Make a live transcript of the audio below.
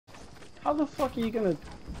How the fuck are you gonna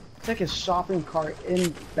take a shopping cart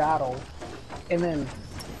in battle and then,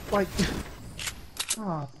 like,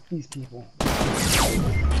 ah, these people.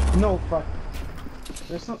 No, fuck.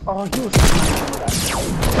 There's some. Oh, he was.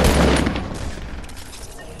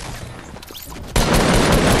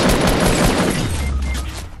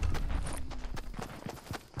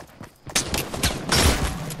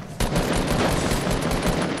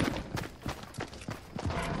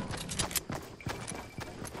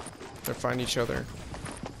 They're fighting each other.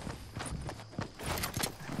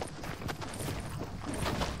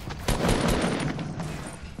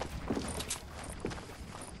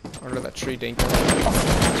 Under that tree, dink. Oh.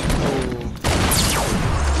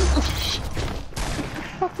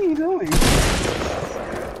 What are you doing?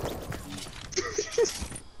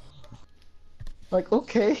 Like,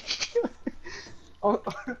 okay. Oh,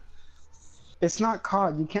 it's not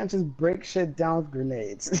COD. You can't just break shit down with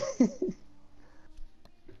grenades.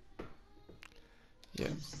 Yeah.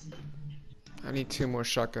 I need 2 more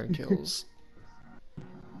shotgun kills.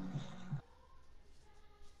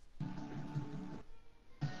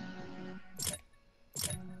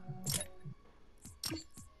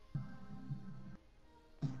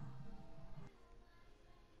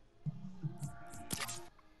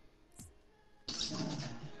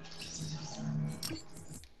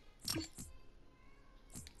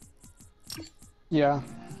 Yeah.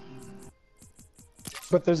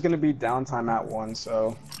 But there's gonna be downtime at 1,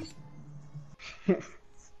 so.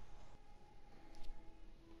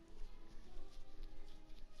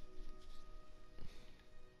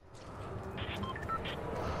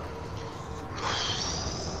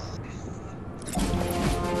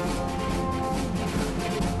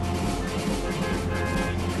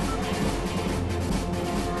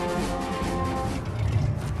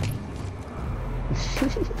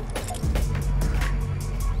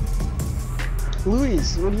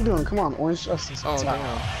 Luis, what are you doing? Come on, orange justice. Oh,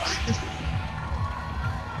 damn.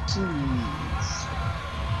 Jeez.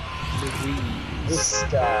 Louise. This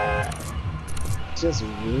guy. Just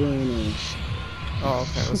ruining shit. Oh,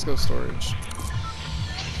 okay, let's go storage.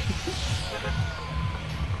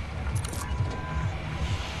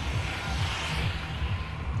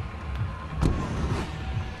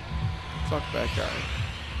 Fuck that guy.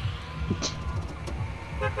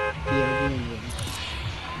 Yeah,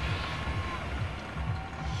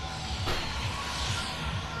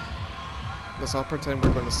 Let's all pretend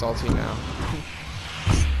we're going to Salty now.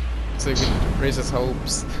 So we can raise his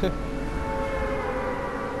hopes.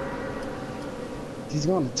 he's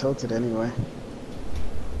going to Tilted anyway.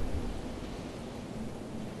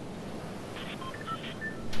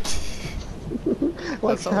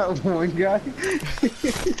 Like that one guy.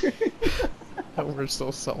 We're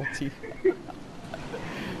so salty.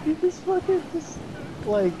 He just fucking just,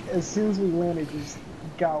 like, as soon as we landed, just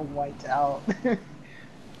got wiped out.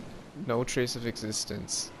 No trace of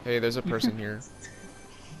existence. Hey, there's a person here.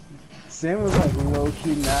 Sam was like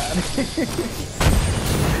low-key mad.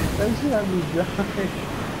 That shit had me dying.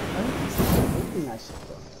 I think I should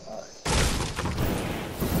go.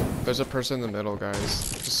 There's a person in the middle, guys.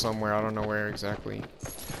 Just somewhere, I don't know where exactly.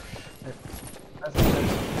 I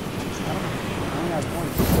only have one.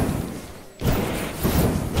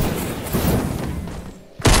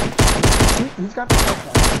 He's got the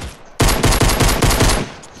touchdown.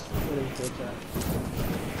 What is good job?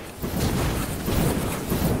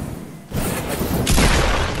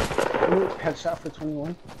 Headshot for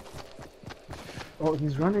 21. Oh,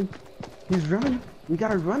 he's running. He's running. We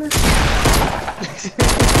got a runner. Let's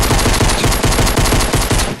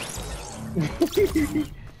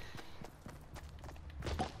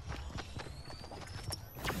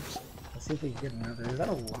see if we can get another. Is that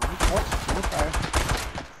a launch? Oh, okay.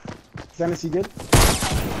 Dennis, you good?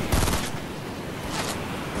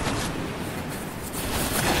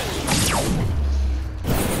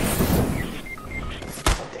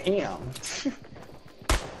 Damn.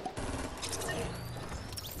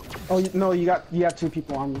 Oh no, you have 2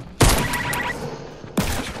 people on me.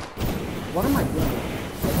 What am I doing?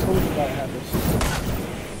 I totally forgot I had this.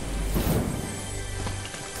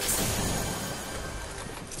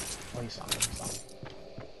 Oh, he saw me. He saw me.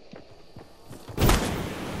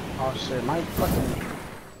 Oh shit, my fucking.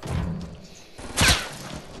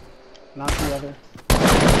 Not the other.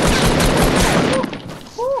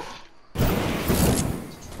 Woo!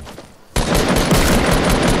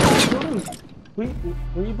 Where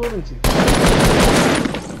are you building to?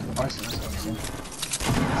 Oh, I see, I see.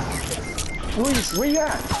 Luis, where you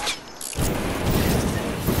at?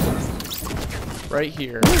 Right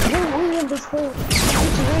here. We're in this whole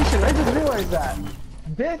situation. I just realized that.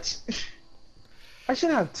 Bitch! I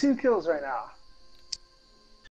should have 2 kills right now.